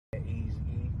Easy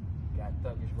E, got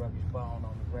Thuggish Ruggish Bone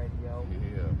on the radio.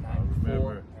 Yeah, I 94,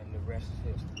 remember. and the rest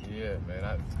is history. Yeah,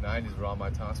 man. 90s were all my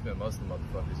time. Spent most of the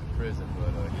motherfuckers in prison,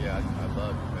 but yeah, I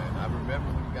love it, man. I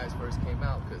remember when you guys first came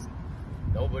out because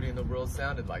nobody in the world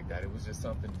sounded like that. It was just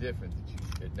something different that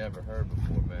you had never heard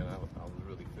before, man. I was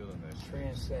really feeling that shit.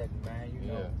 Trendsetting, man. You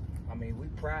know, I mean, we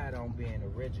pride on being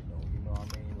original. You know what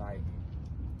I mean?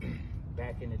 Like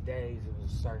back in the days, it was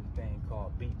a certain thing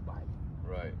called beat biting.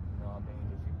 Right. You know what I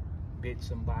mean? If you bit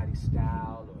somebody's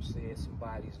style or said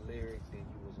somebody's lyric, then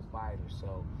you was a biter.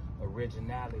 So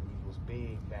originality was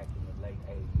big back in the late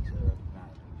 80s, early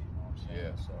 90s, you know what I'm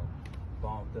saying? Yeah. So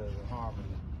Bone Thugs and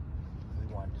Harmony,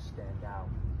 we wanted to stand out,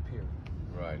 period.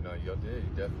 Right, no, you did.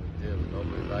 You definitely did.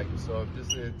 Nobody liked it. So just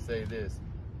to say this,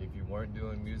 if you weren't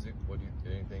doing music,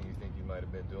 anything you think you might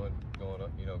have been doing,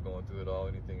 going through it all,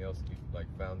 anything else you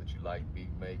found that you liked, beat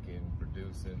making,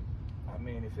 producing? I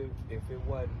mean,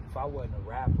 if I wasn't a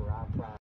rapper, I